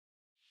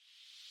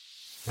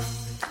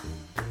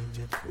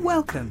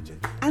Welcome,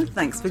 and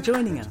thanks for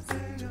joining us.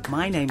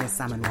 My name is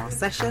Samanwar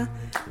Sesha,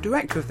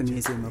 Director of the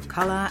Museum of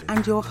Colour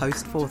and your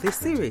host for this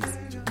series,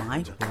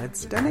 My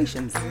Words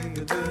Donations.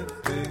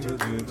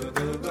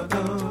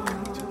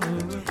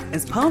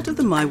 As part of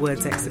the My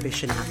Words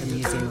exhibition at the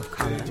Museum of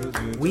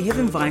Colour, we have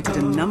invited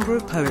a number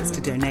of poets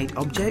to donate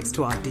objects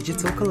to our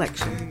digital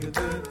collection.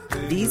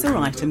 These are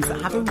items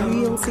that have a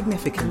real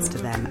significance to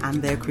them and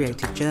their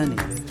creative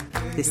journeys.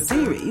 This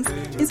series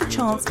is a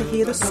chance to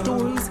hear the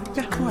stories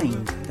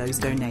behind those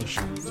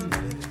donations.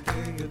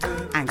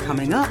 And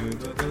coming up,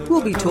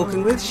 we'll be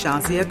talking with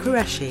Shazea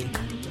Quraishi.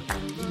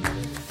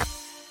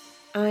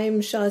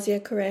 I'm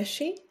Shazea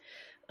Quraishi.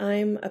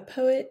 I'm a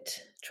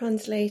poet,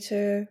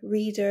 translator,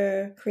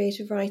 reader,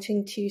 creative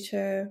writing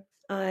tutor.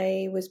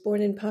 I was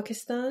born in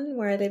Pakistan,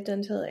 where I lived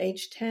until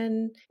age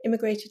 10,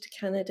 immigrated to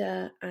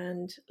Canada,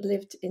 and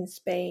lived in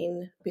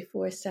Spain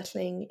before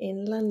settling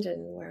in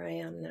London, where I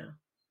am now.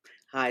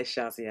 Hi,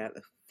 Shazea.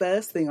 The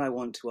first thing I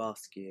want to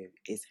ask you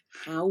is,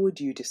 how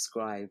would you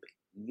describe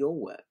your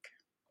work?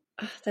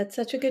 That's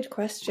such a good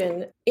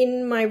question.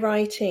 In my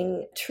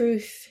writing,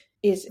 truth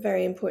is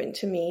very important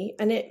to me,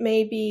 and it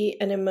may be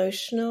an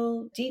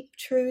emotional, deep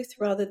truth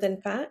rather than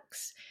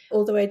facts,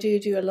 although I do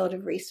a lot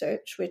of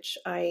research, which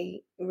I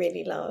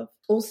really love.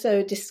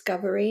 Also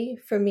discovery,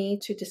 for me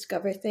to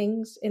discover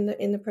things in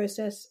the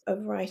process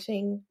of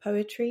writing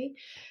poetry.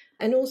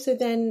 And also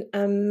then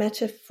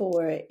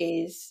metaphor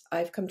is,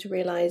 I've come to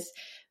realize,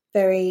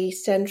 very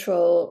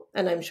central,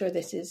 and I'm sure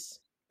this is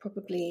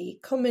probably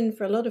common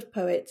for a lot of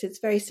poets. It's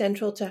very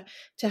central to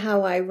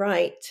how I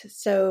write.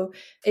 So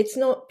it's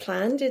not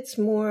planned, it's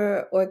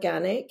more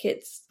organic.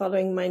 It's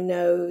following my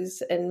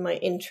nose and my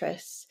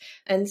interests.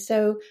 And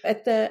so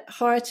at the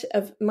heart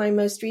of my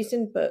most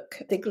recent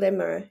book, The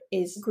Glimmer,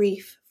 is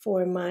grief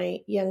for my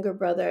younger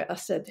brother,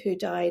 Asad, who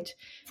died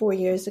 4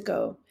 years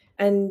ago.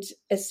 And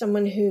as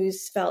someone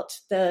who's felt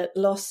the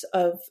loss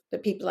of the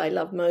people I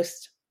love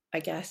most, I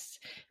guess,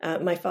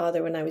 my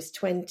father when I was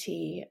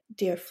 20,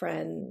 dear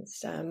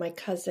friends, my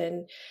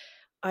cousin,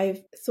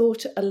 I've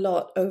thought a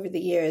lot over the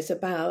years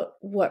about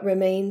what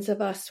remains of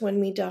us when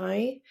we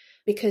die,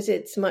 because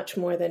it's much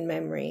more than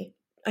memory.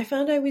 I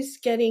found I was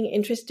getting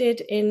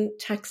interested in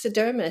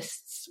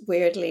taxidermists,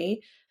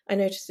 weirdly. I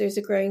noticed there's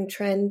a growing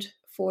trend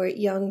for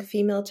young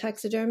female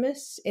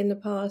taxidermists in the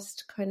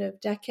past kind of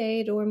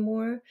decade or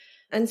more.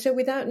 And so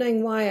without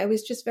knowing why, I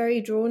was just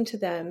very drawn to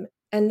them.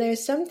 And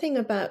there's something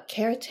about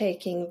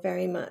caretaking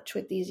very much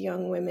with these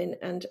young women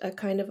and a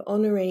kind of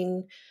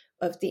honoring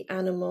of the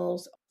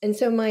animals. And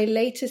so my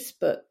latest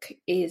book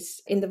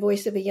is in the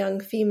voice of a young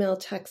female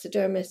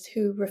taxidermist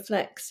who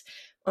reflects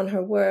on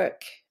her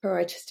work, her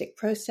artistic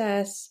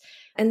process.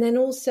 And then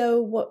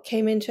also what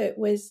came into it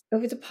was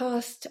over the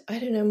past,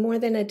 more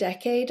than a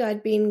decade,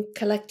 I'd been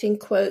collecting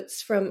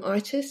quotes from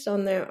artists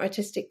on their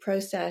artistic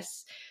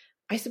process.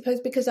 I suppose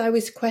because I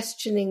was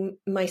questioning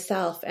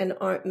myself and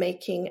art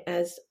making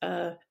as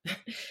a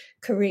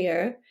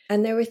career.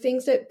 And there were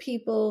things that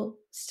people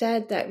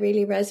said that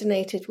really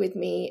resonated with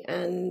me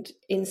and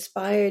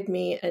inspired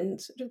me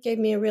and sort of gave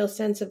me a real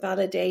sense of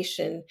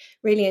validation,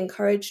 really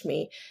encouraged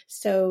me.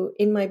 So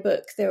in my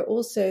book, there are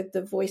also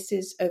the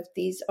voices of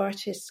these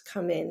artists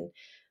come in.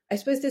 I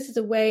suppose this is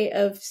a way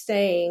of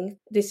saying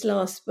this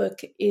last book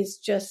is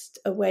just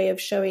a way of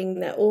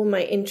showing that all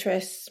my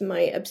interests,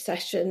 my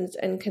obsessions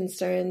and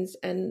concerns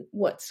and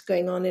what's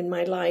going on in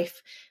my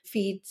life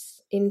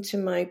feeds into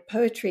my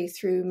poetry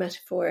through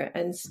metaphor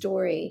and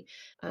story.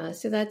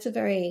 So that's a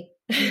very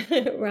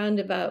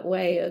roundabout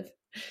way of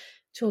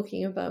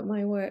talking about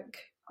my work.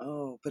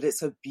 Oh, but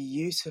it's a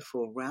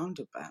beautiful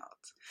roundabout.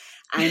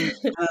 And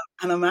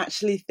and I'm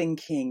actually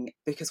thinking,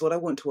 because what I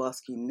want to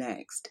ask you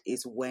next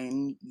is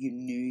when you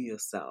knew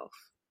yourself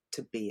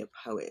to be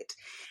a poet.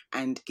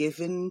 And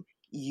given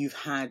you've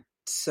had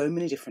so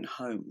many different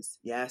homes,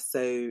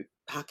 so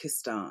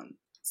Pakistan,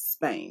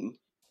 Spain,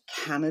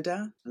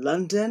 Canada,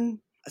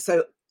 London.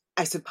 So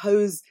I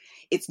suppose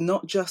it's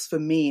not just for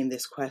me in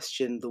this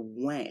question, the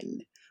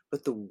when,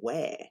 but the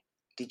where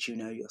did you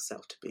know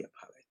yourself to be a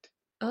poet?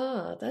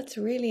 That's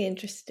really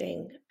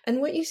interesting. And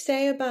what you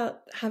say about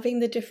having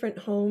the different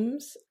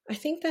homes, I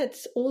think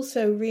that's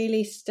also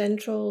really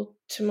central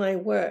to my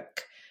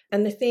work.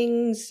 And the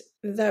things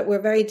that were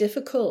very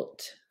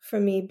difficult for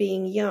me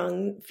being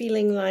young,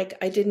 feeling like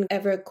I didn't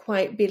ever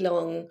quite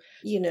belong.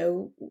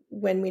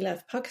 When we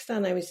left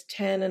Pakistan, I was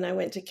 10 and I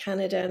went to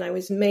Canada and I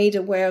was made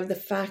aware of the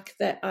fact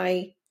that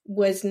I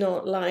was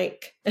not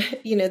like,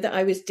 that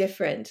I was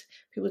different.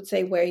 People would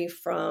say, where are you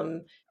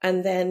from?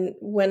 And then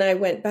when I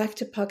went back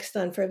to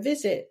Pakistan for a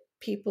visit,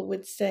 people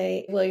would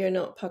say, well, you're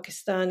not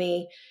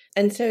Pakistani.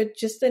 And so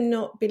just the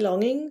not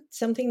belonging,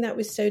 something that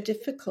was so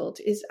difficult,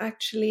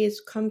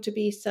 has come to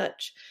be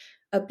such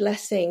a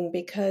blessing,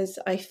 because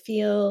I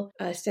feel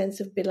a sense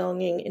of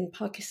belonging in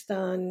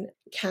Pakistan,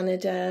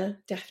 Canada,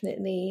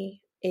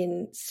 definitely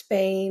in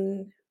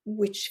Spain,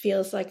 which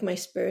feels like my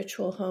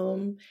spiritual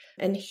home,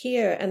 and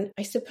here. And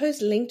I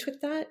suppose linked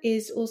with that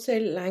is also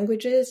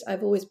languages.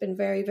 I've always been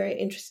very, very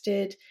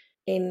interested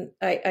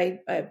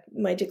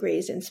my degree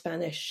is in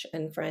Spanish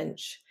and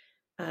French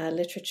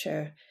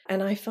literature,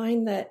 and I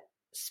find that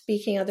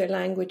speaking other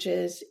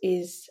languages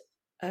is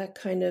a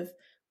kind of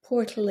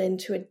portal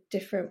into a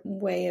different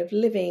way of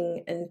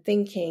living and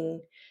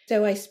thinking.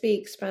 So I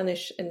speak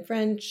Spanish and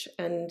French,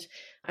 and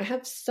I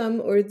have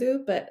some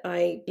Urdu, but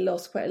I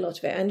lost quite a lot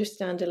of it. I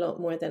understand a lot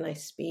more than I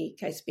speak.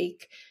 I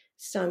speak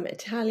some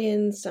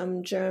Italian,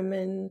 some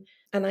German,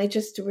 and I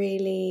just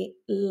really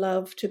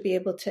love to be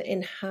able to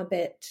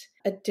inhabit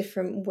a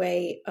different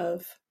way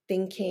of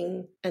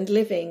thinking and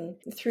living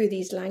through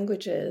these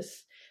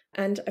languages.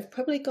 And I've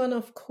probably gone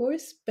off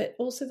course, but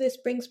also this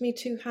brings me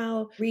to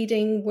how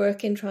reading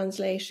work in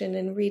translation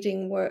and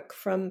reading work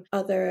from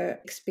other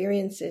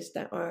experiences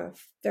that are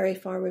very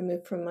far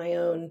removed from my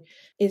own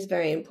is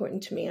very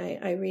important to me.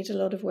 I read a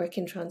lot of work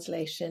in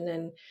translation,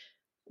 and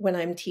when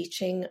I'm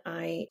teaching,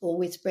 I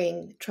always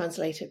bring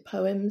translated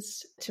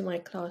poems to my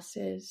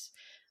classes.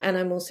 And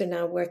I'm also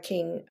now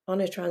working on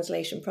a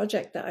translation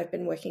project that I've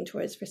been working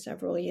towards for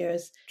several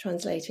years,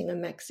 translating a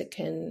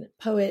Mexican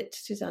poet,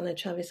 Susana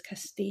Chavez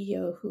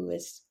Castillo, who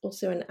is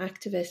also an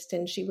activist,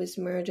 and she was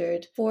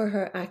murdered for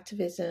her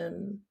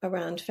activism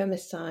around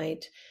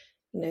femicide,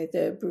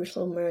 the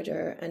brutal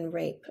murder and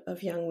rape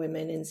of young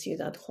women in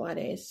Ciudad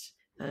Juarez.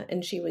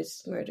 And she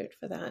was murdered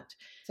for that.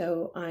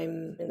 So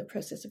I'm in the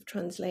process of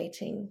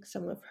translating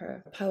some of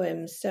her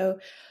poems. So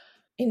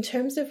in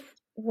terms of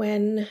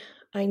when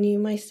I knew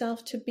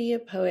myself to be a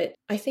poet,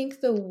 I think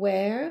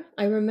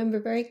I remember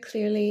very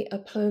clearly a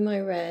poem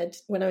I read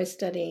when I was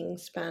studying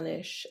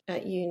Spanish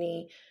at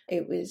uni.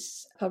 It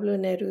was Pablo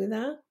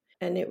Neruda,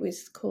 and it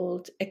was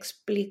called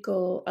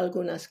Explico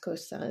algunas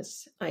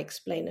cosas. I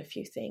explain a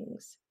few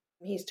things.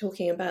 He's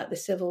talking about the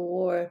civil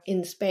war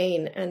in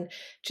Spain and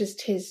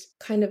just his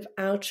kind of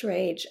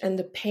outrage and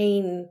the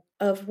pain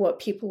of what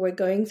people were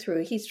going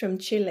through. He's from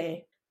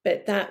Chile,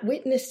 but that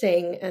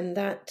witnessing and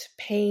that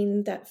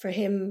pain that for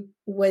him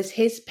was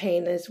his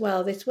pain as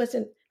well. This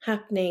wasn't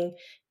happening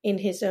in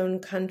his own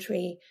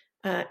country.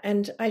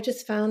 And I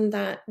just found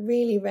that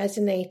really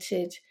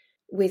resonated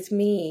with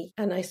me,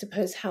 and I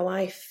suppose how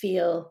I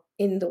feel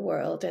in the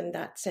world and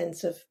that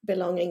sense of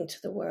belonging to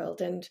the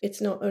world. And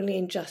it's not only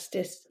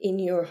injustice in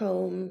your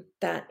home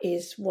that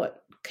is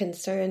what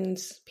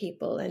concerns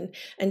people, and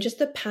just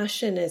the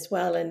passion as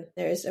well. And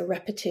there's a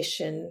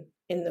repetition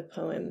in the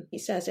poem. He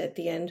says at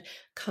the end,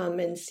 "Come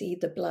and see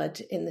the blood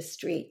in the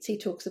streets." He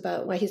talks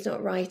about why he's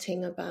not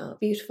writing about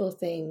beautiful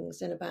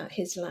things and about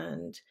his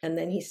land. And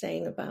then he's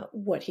saying about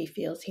what he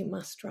feels he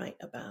must write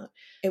about.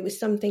 It was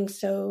something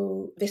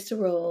so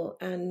visceral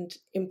and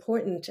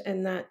important.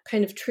 And that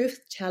kind of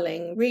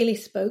truth-telling really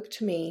spoke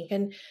to me.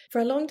 And for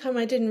a long time,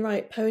 I didn't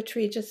write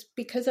poetry just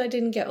because I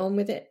didn't get on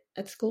with it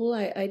at school.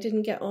 I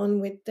didn't get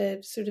on with the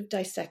sort of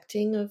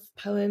dissecting of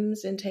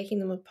poems and taking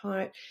them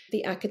apart.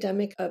 The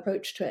academic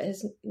approach to it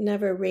has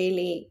never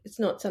really, it's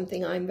not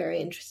something I'm very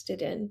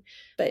interested in.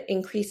 But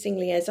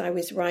increasingly as I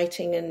was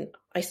writing, and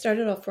I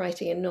started off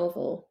writing a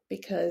novel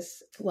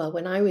because, well,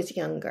 when I was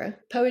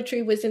younger,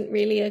 poetry wasn't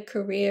really a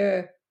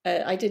career.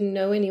 I didn't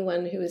know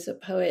anyone who was a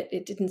poet.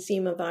 It didn't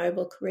seem a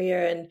viable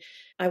career, and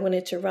I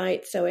wanted to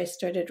write. So I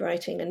started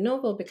writing a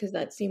novel because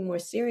that seemed more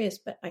serious,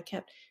 but I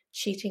kept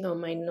cheating on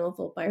my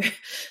novel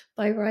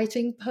by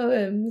writing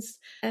poems.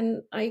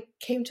 And I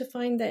came to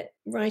find that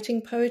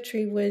writing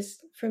poetry was,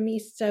 for me,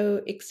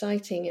 so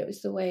exciting. It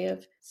was the way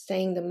of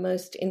saying the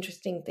most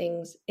interesting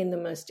things in the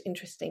most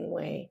interesting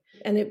way.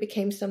 And it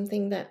became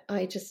something that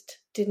I just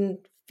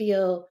didn't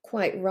feel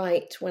quite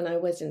right when I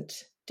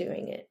wasn't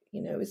doing it.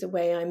 It was a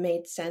way I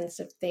made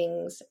sense of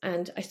things.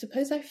 And I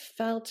suppose I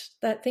felt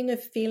that thing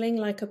of feeling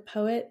like a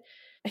poet.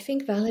 I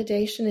think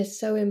validation is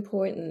so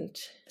important.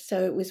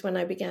 So it was when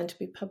I began to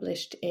be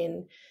published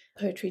in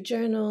poetry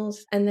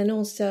journals. And then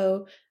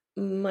also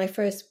my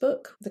first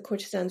book, The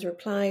Courtesan's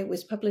Reply,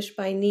 was published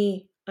by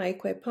Ni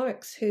Aikwe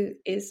Parks, who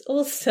is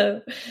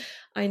also,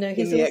 I know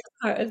he's also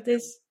part of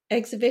this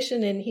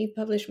exhibition, and he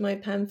published my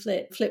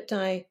pamphlet. Flipped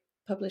Eye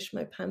published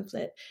my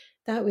pamphlet.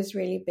 That was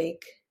really big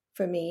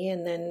for me.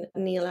 And then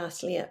Neil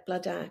Astley at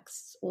Blood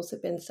Axe also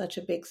been such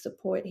a big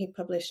support. He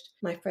published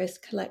my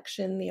first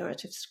collection, The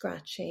Art of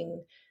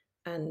Scratching,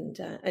 and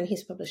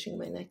he's publishing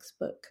my next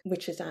book,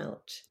 which is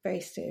out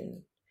very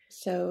soon.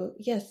 So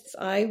yes,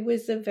 I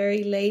was a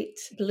very late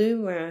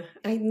bloomer.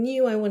 I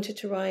knew I wanted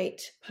to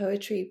write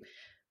poetry.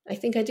 I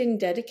think I didn't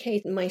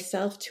dedicate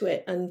myself to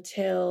it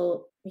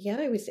until,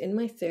 I was in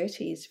my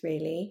 30s,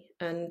 really.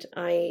 And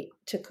I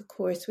took a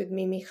course with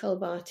Mimi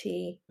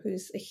Khalbati,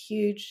 who's a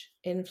huge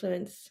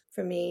influence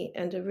for me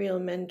and a real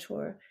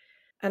mentor.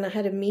 And I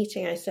had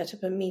I set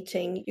up a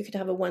meeting. You could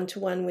have a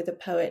one-to-one with a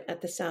poet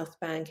at the South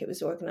Bank. It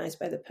was organized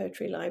by the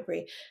Poetry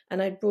Library.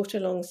 And I brought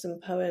along some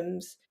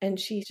poems. And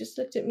she just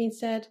looked at me and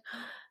said,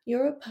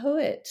 "You're a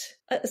poet."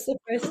 That's the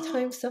first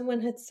time someone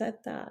had said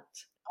that.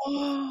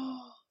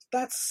 Oh,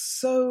 that's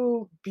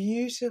so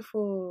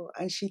beautiful.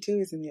 And she too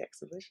is in the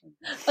exhibition.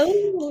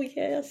 Oh,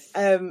 yes.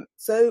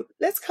 So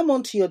let's come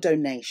on to your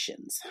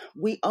donations.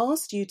 We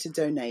asked you to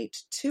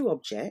donate 2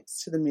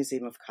 objects to the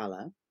Museum of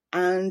Colour.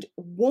 And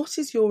what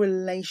is your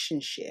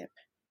relationship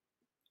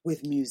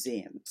with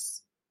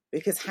museums?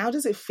 Because how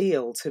does it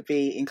feel to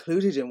be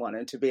included in one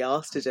and to be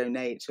asked to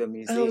donate to a Oh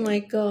museum? my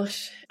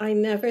gosh, I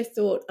never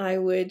thought I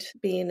would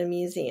be in a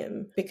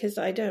museum because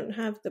I don't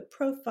have the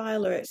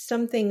profile or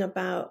something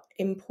about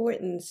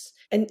importance.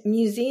 And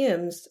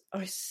museums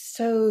are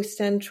so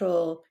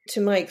central to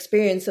my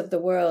experience of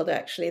the world,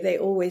 actually. They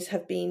always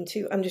have been,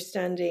 to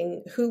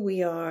understanding who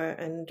we are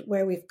and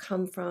where we've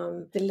come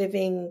from, the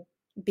living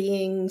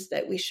beings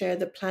that we share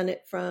the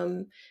planet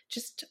from,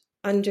 just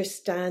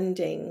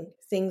understanding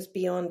things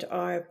beyond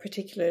our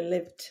particular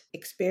lived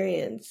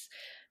experience.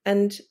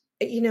 And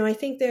I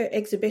think there are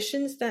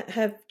exhibitions that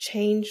have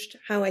changed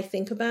how I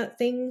think about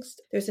things.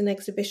 There's an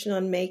exhibition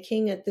on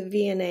making at the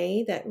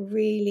V&A that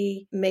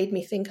really made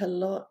me think a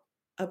lot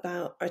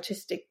about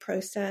artistic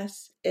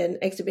process. An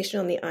exhibition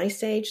on the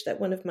Ice Age that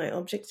one of my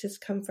objects has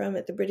come from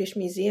at the British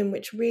Museum,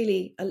 which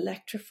really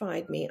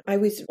electrified me. I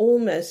was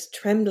almost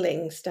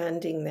trembling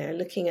standing there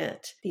looking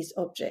at these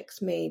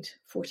objects made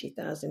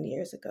 40,000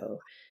 years ago.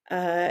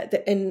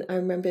 And I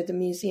remember the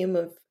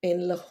museum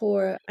in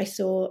Lahore, I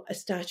saw a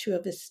statue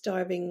of a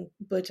starving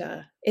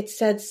Buddha. It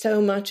said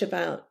so much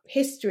about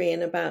history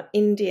and about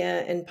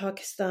India and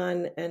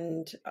Pakistan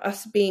and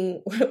us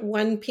being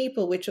one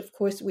people, which of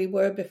course we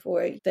were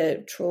before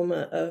the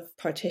trauma of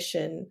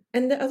partition.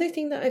 And the other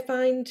thing that I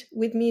find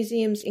with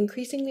museums,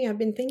 increasingly, I've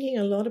been thinking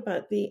a lot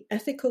about the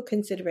ethical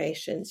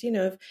considerations,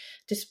 of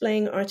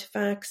displaying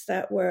artifacts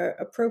that were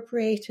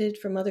appropriated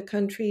from other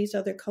countries,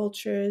 other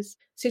cultures.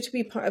 So to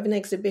be part of an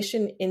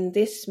exhibition in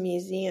this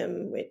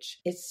museum, which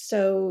is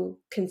so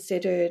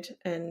considered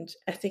and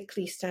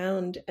ethically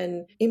sound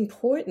and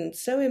important,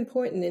 so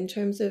important in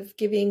terms of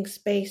giving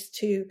space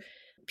to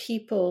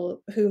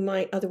people who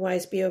might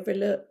otherwise be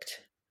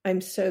overlooked.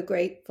 I'm so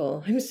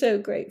grateful. I'm so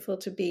grateful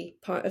to be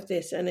part of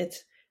this, and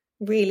it's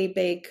really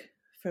big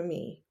for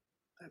me.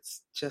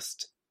 That's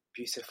just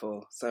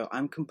beautiful. So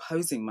I'm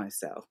composing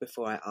myself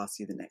before I ask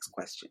you the next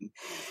question.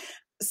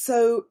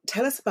 So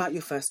tell us about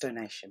your first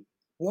donation.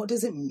 What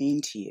does it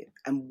mean to you,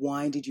 and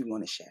why did you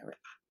want to share it?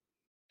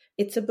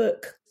 It's a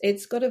book.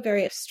 It's got a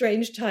very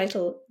strange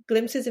title,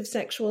 Glimpses of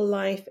Sexual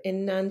Life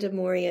in Nanda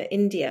Moria,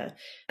 India.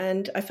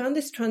 And I found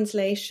this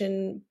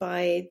translation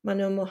by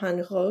Manon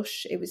Mohan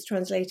Roche. It was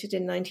translated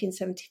in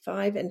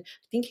 1975, and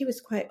I think he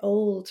was quite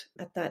old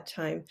at that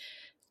time.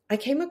 I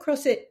came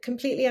across it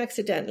completely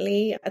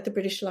accidentally at the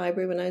British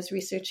Library when I was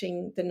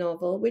researching the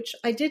novel, which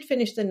I did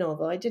finish the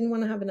novel. I didn't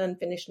want to have an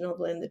unfinished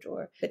novel in the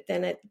drawer. But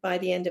then by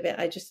the end of it,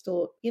 I just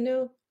thought,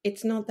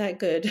 it's not that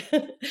good.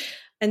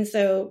 And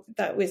so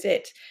that was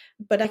it.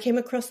 But I came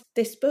across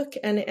this book,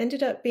 and it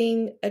ended up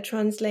being a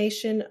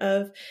translation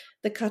of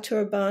the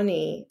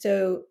Katurbani,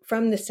 so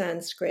from the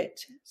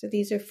Sanskrit. So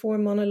these are 4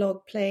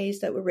 monologue plays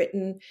that were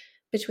written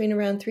between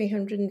around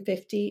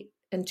 350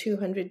 and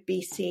 200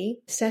 BC,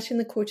 set in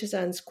the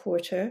courtesan's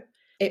quarter.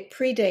 It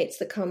predates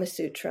the Kama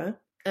Sutra.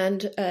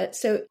 And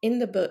so in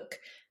the book,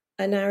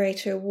 a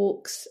narrator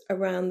walks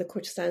around the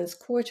courtesan's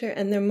quarter,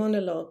 and they're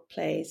monologue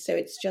plays, so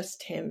it's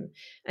just him.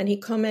 And he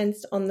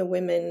comments on the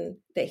women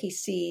that he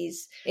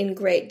sees in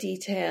great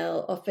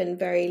detail, often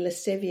very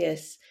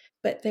lascivious.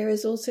 But there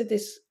is also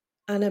this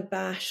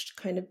unabashed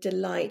kind of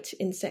delight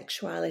in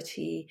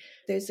sexuality.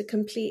 There's a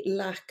complete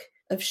lack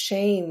of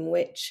shame,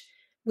 which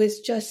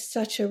was just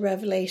such a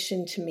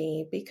revelation to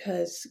me,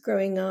 because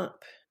growing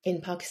up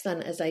in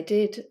Pakistan, as I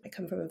did, I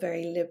come from a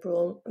very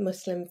liberal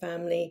Muslim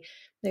family.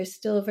 There's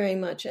still very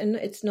much, and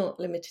it's not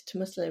limited to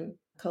Muslim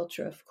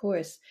culture, of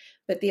course,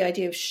 but the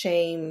idea of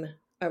shame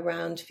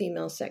around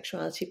female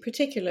sexuality,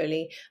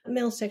 particularly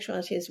male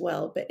sexuality as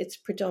well, but it's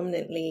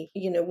predominantly,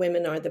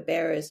 women are the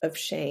bearers of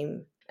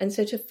shame. And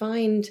so to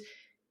find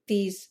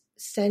these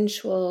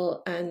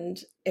sensual and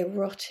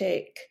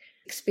erotic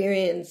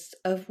experience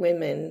of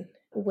women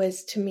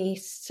was to me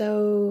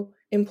so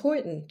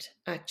important,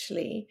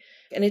 actually.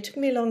 And it took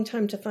me a long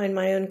time to find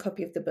my own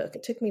copy of the book.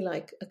 It took me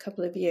like a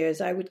couple of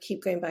years. I would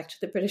keep going back to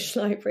the British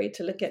Library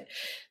to look at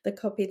the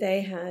copy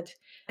they had.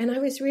 And I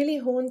was really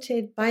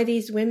haunted by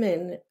these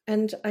women.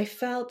 And I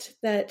felt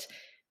that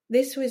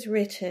this was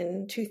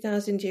written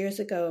 2,000 years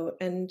ago,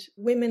 and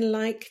women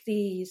like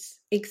these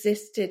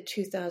existed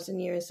 2,000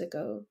 years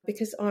ago,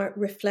 because art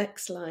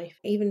reflects life,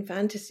 even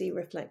fantasy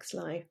reflects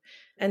life.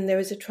 And there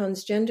was a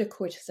transgender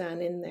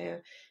courtesan in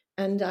there.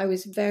 And I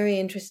was very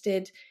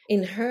interested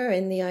in her,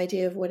 in the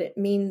idea of what it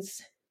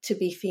means to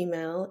be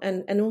female.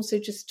 And also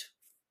just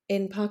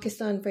in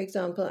Pakistan, for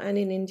example, and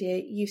in India,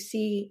 you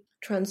see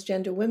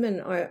transgender women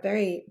are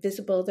very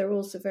visible. They're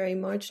also very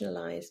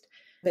marginalized,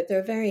 but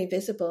they're very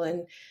visible.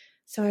 And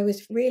so I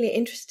was really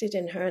interested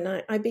in her,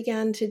 and I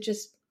began to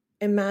just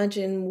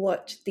imagine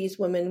what these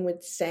women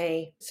would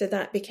say. So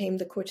that became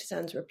The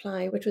Courtesan's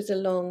Reply, which was a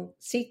long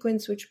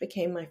sequence, which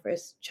became my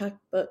first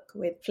chapbook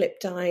with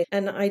flipped eyes.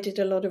 And I did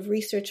a lot of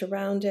research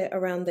around it,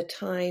 around the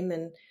time,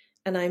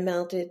 and I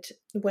melded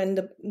when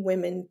the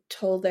women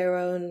told their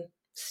own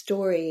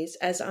stories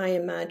as I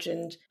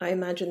imagined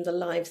the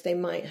lives they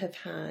might have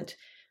had,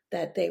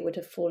 that they would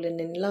have fallen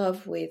in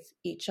love with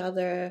each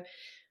other,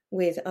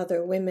 with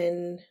other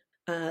women.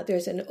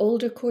 There's an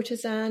older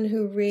courtesan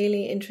who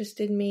really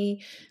interested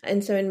me.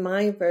 And so in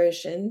my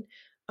version,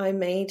 I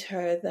made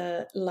her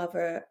the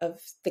lover of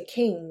the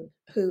king,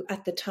 who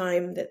at the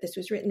time that this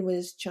was written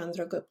was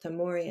Chandragupta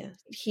Maurya.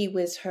 He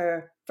was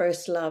her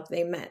first love.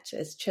 They met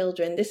as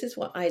children. This is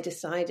what I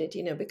decided,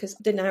 because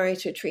the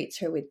narrator treats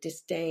her with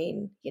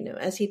disdain,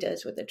 as he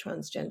does with the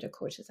transgender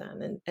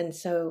courtesan. And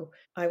so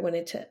I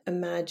wanted to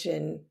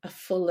imagine a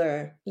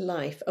fuller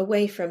life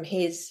away from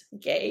his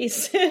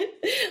gaze.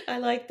 I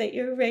like that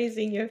you're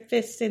raising your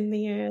fists in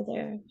the air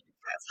there.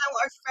 That's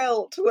how I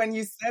felt when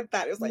you said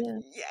that. It was like,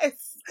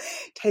 yes,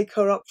 take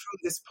her up from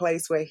this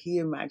place where he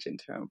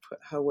imagined her and put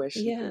her where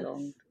she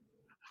belonged.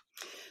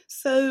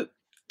 So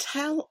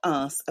tell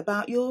us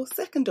about your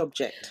second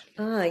object.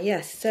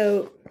 Yes.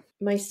 So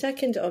my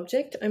second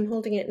object, I'm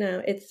holding it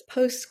now. It's a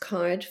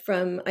postcard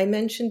from, I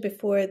mentioned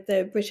before,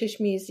 the British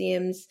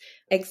Museum's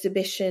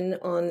exhibition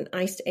on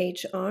Ice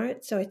Age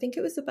art. So I think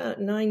it was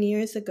about 9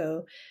 years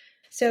ago.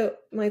 So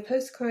my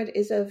postcard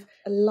is of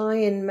a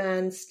lion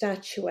man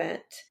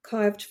statuette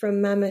carved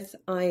from mammoth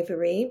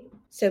ivory,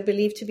 so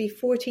believed to be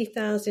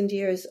 40,000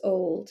 years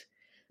old.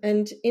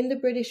 And in the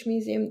British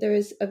Museum, there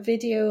is a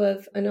video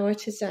of an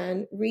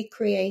artisan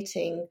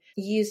recreating,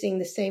 using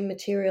the same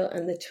material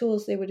and the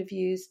tools they would have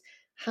used,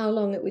 how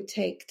long it would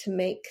take to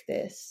make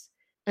this.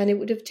 And it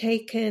would have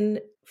taken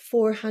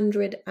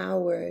 400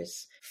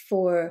 hours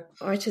for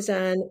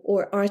artisan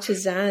or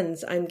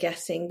artisans, I'm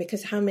guessing,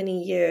 because how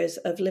many years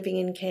of living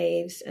in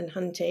caves and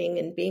hunting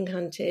and being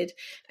hunted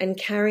and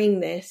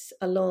carrying this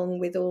along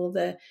with all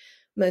the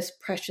most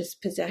precious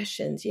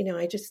possessions.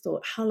 I just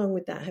thought, how long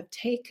would that have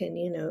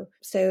taken,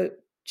 So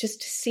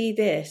just to see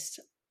this,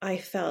 I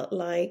felt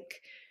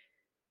like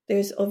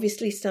there's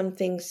obviously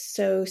something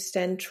so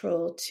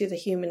central to the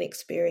human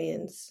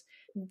experience,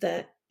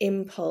 that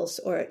impulse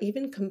or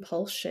even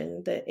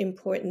compulsion, the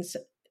importance,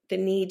 the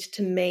need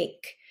to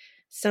make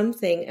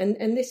something.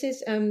 And this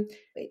is,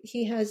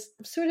 he has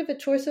sort of a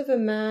torso of a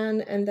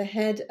man and the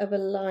head of a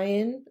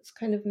lion. It's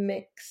kind of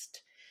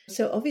mixed.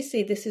 So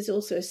obviously this is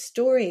also a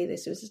story.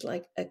 This was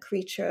like a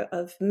creature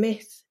of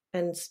myth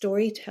and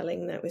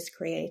storytelling that was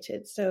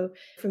created. So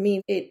for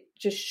me, it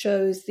just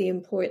shows the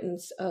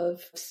importance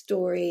of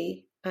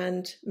story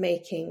and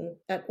making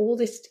at all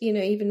this,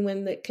 even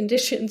when the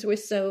conditions were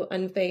so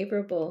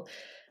unfavorable.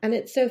 And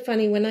it's so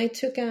funny, when I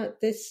took out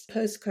this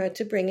postcard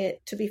to bring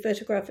it to be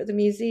photographed at the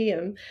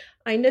museum,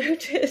 I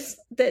noticed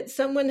that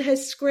someone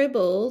has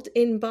scribbled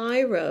in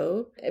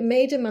biro,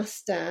 made a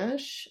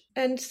mustache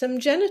and some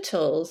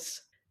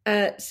genitals.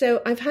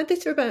 So I've had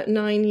this for about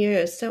 9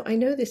 years. So I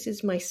know this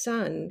is my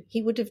son.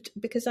 He would have,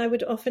 because I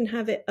would often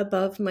have it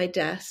above my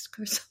desk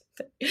or something.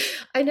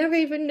 I never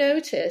even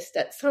noticed.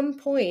 At some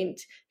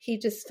point, he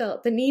just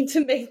felt the need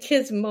to make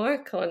his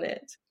mark on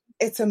it.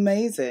 It's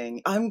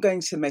amazing. I'm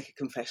going to make a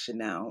confession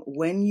now.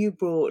 When you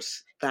brought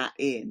that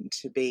in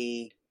to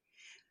be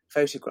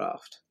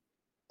photographed,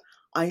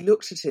 I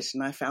looked at it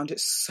and I found it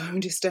so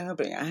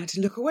disturbing. I had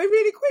to look away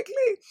really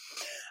quickly.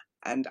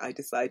 And I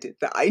decided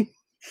that I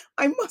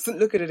mustn't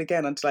look at it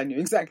again until I knew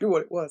exactly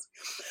what it was.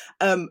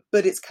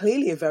 But it's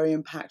clearly a very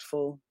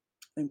impactful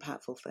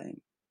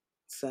thing.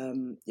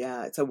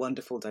 It's a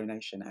wonderful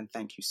donation, and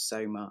thank you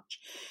so much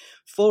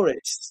for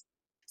it.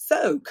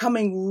 So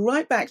coming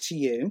right back to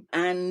you,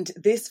 and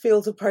this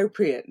feels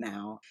appropriate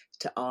now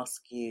to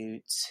ask you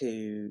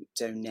to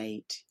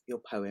donate your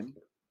poem,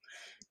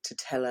 to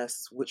tell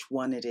us which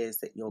one it is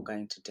that you're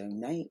going to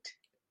donate,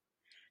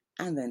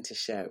 and then to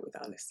share it with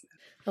our listeners.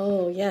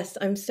 Oh, yes,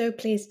 I'm so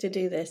pleased to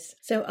do this.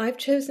 So I've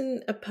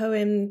chosen a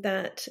poem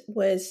that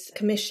was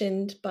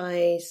commissioned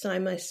by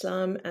Saima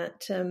Islam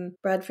at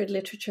Bradford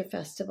Literature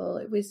Festival.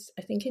 It was,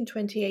 I think, in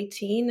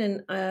 2018,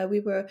 and there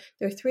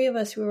were three of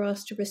us who were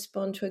asked to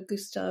respond to a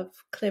Gustav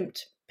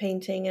Klimt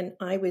painting, and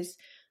I was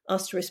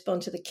asked to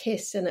respond to The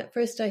Kiss. And at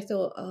first I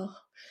thought, oh,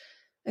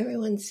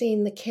 everyone's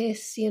seen The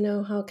Kiss,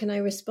 how can I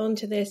respond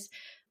to this?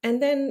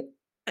 And then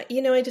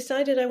I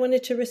decided I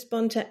wanted to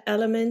respond to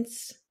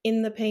elements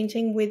in the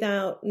painting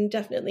without,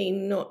 definitely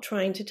not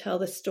trying to tell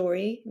that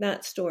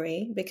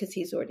story, because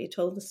he's already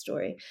told the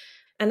story.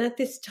 And at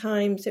this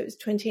time, so it was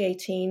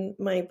 2018,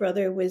 my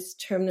brother was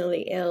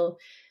terminally ill.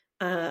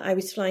 I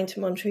was flying to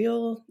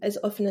Montreal as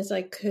often as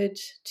I could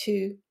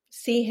to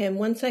see him.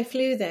 Once I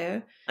flew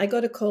there, I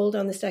got a cold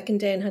on the second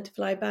day and had to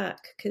fly back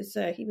because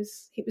he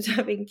was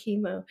having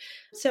chemo.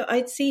 So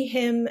I'd see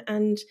him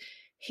and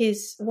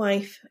his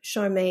wife,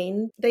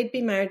 Charmaine. They'd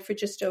been married for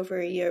just over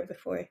a year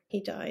before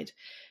he died,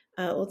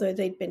 although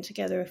they'd been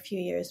together a few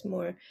years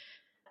more.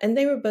 And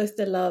they were both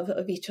the love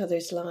of each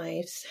other's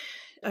lives.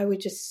 I would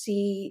just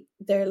see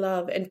their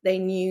love, and they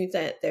knew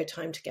that their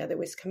time together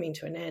was coming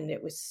to an end.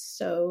 It was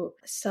so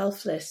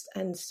selfless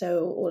and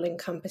so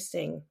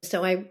all-encompassing.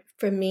 So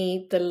for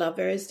me, the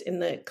lovers in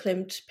the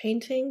Klimt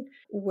painting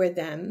were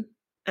them.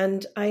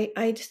 And I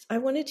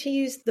wanted to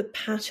use the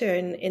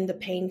pattern in the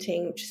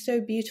painting, which is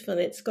so beautiful.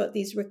 And it's got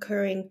these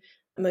recurring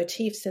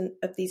motifs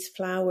of these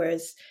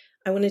flowers.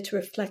 I wanted to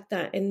reflect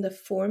that in the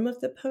form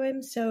of the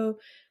poem. So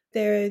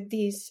There are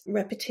these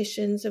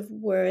repetitions of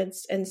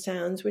words and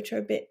sounds, which are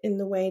a bit in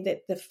the way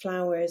that the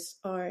flowers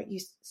are. You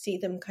see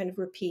them kind of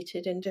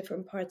repeated in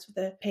different parts of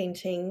the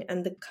painting,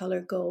 and the color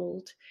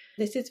gold.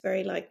 This is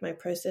very like my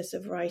process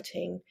of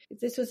writing.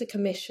 This was a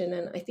commission,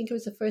 and I think it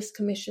was the first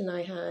commission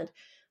I had.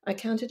 I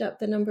counted up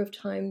the number of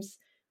times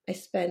I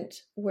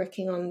spent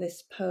working on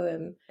this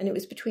poem, and it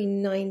was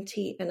between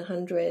 90 and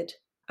 100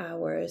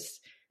 hours.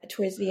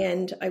 Towards the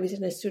end, I was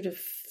in a sort of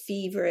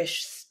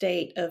feverish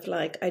state of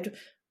like, I'd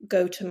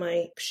go to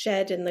my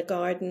shed in the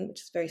garden,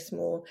 which is very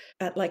small,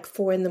 at like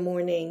 4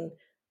 a.m.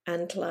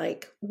 and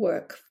like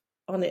work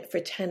on it for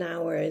 10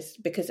 hours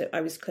because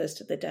I was close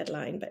to the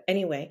deadline. But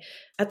anyway,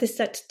 at this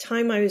set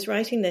time I was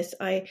writing this,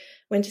 I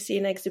went to see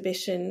an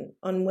exhibition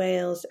on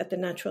Wales at the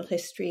Natural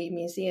History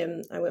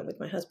Museum. I went with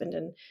my husband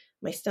and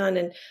my son,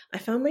 and I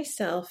found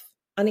myself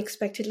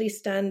unexpectedly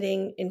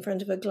standing in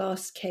front of a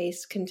glass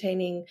case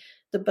containing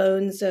the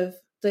bones of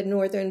the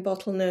northern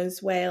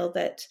bottlenose whale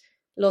that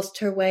lost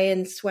her way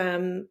and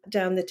swam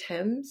down the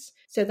Thames.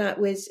 So that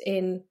was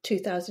in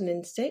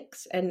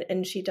 2006,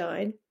 and she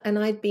died. And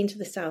I'd been to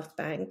the South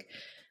Bank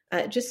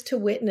just to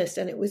witness,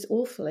 and it was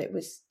awful. It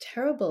was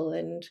terrible.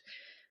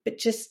 But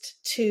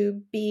just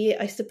to be,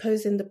 I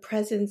suppose, in the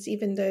presence,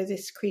 even though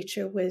this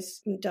creature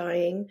was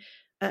dying.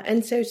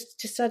 And so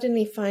to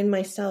suddenly find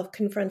myself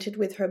confronted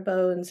with her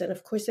bones, and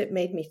of course it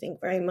made me think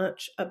very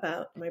much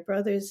about my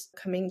brother's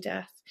coming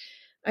death.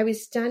 I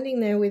was standing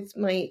there with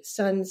my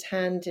son's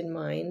hand in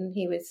mine.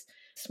 He was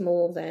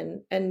small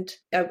then. And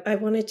I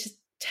wanted to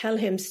tell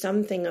him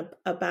something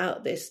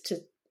about this, to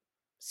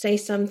say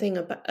something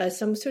about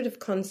some sort of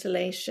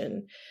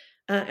consolation.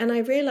 And I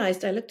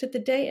looked at the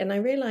date and I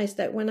realized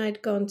that when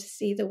I'd gone to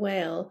see the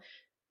whale,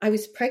 I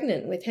was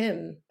pregnant with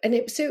him. And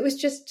it's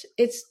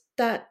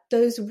that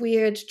those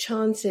weird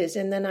chances.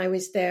 And then I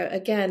was there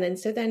again. And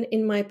so then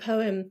in my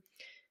poem,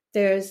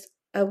 there's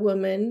a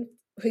woman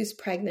who's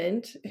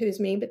pregnant, who's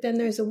me, but then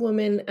there's a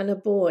woman and a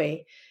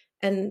boy,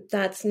 and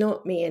that's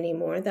not me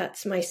anymore.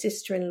 That's my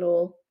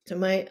sister-in-law. So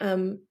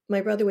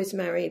my brother was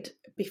married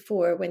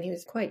before when he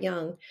was quite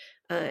young,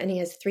 and he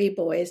has 3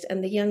 boys,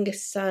 and the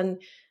youngest son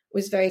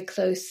was very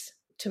close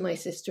to my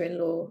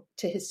sister-in-law,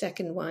 to his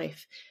second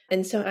wife.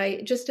 And so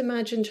I just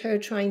imagined her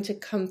trying to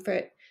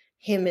comfort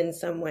him in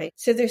some way.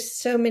 So there's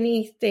so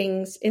many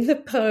things in the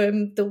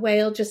poem. The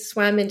whale just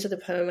swam into the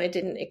poem. I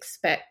didn't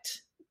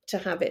expect to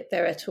have it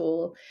there at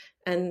all.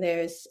 And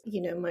there's,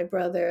 my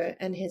brother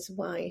and his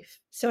wife.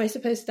 So I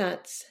suppose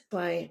that's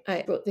why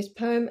I wrote this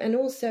poem. And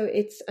also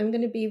I'm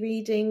going to be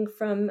reading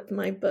from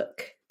my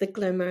book, The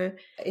Glimmer.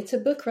 It's a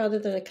book rather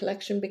than a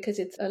collection because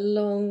it's a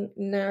long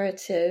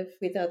narrative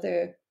with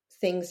other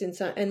things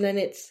inside. And then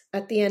it's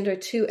at the end are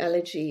 2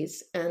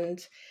 elegies. And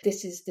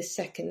this is the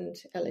second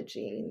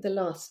elegy, the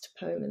last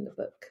poem in the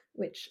book,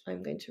 which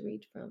I'm going to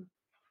read from.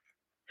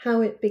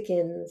 How it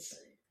begins.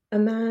 A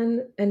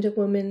man and a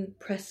woman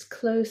press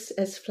close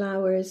as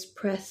flowers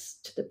press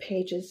to the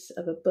pages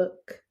of a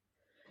book.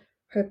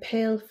 Her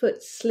pale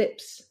foot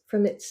slips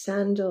from its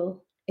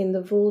sandal in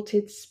the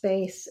vaulted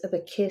space of a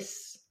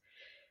kiss,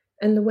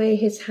 and the way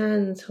his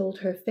hands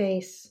hold her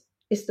face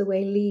is the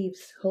way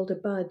leaves hold a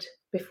bud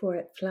before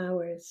it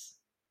flowers.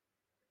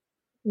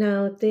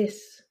 Now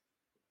this.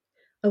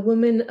 A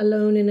woman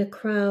alone in a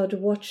crowd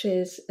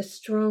watches a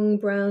strong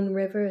brown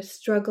river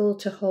struggle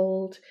to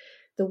hold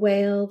the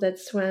whale that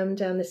swam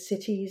down the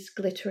city's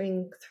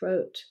glittering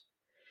throat,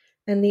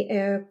 and the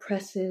air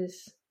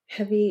presses,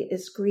 heavy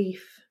as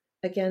grief,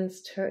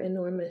 against her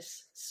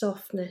enormous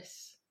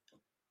softness.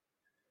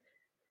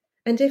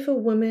 And if a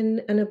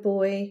woman and a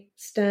boy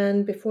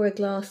stand before a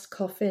glass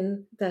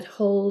coffin that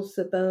holds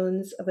the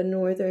bones of a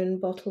northern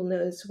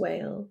bottlenose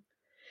whale,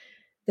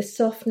 the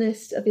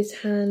softness of his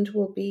hand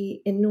will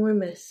be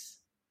enormous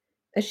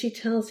as she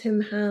tells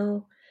him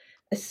how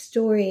a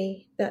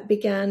story that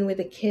began with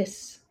a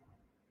kiss,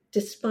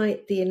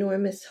 despite the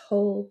enormous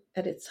hole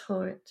at its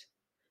heart,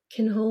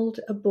 can hold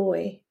a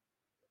boy,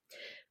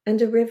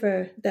 and a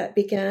river that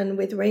began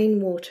with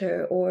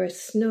rainwater or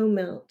snow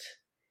melt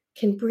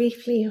can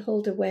briefly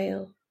hold a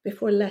whale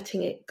before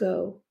letting it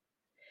go,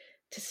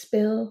 to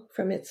spill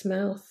from its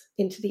mouth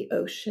into the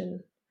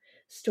ocean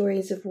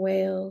stories of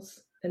whales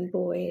and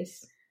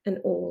boys and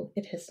all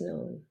it has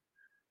known.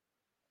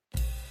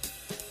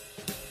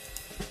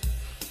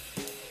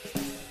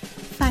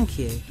 Thank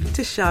you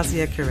to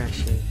Shazea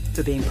Quraishi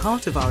for being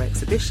part of our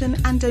exhibition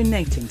and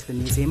donating to the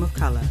Museum of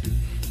Colour.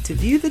 To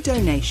view the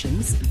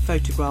donations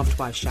photographed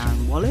by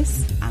Sharon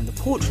Wallace and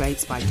the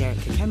portraits by Derek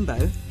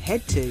Kakembo,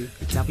 head to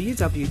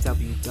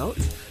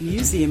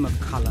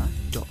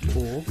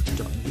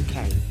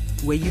www.museumofcolour.org.uk,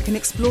 where you can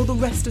explore the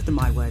rest of the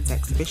My Words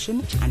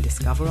exhibition and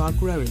discover our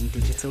growing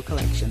digital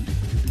collection.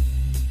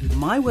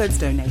 My Words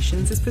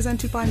Donations is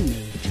presented by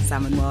me,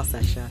 Samanwar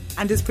Sesha,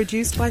 and is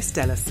produced by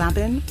Stella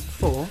Sabin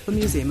for the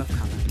Museum of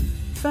Colour.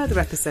 Further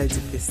episodes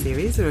of this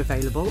series are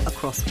available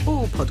across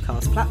all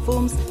podcast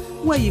platforms,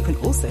 where you can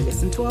also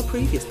listen to our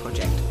previous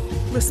project,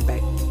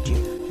 Respect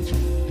Due.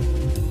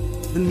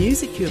 The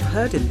music you have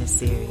heard in this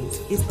series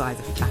is by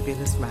the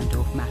fabulous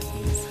Randolph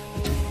Matthews.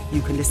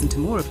 You can listen to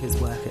more of his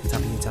work at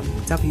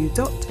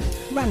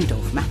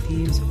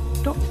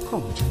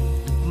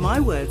www.randolphmatthews.com. My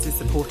Words is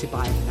supported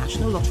by the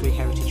National Lottery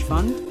Heritage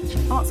Fund,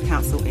 Arts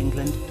Council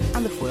England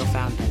and the Foyle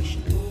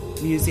Foundation.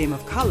 Museum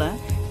of Colour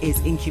is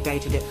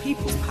incubated at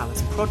People's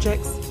Palace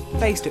Projects,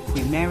 based at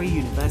Queen Mary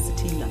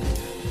University, London.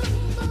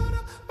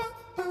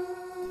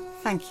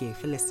 Thank you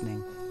for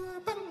listening.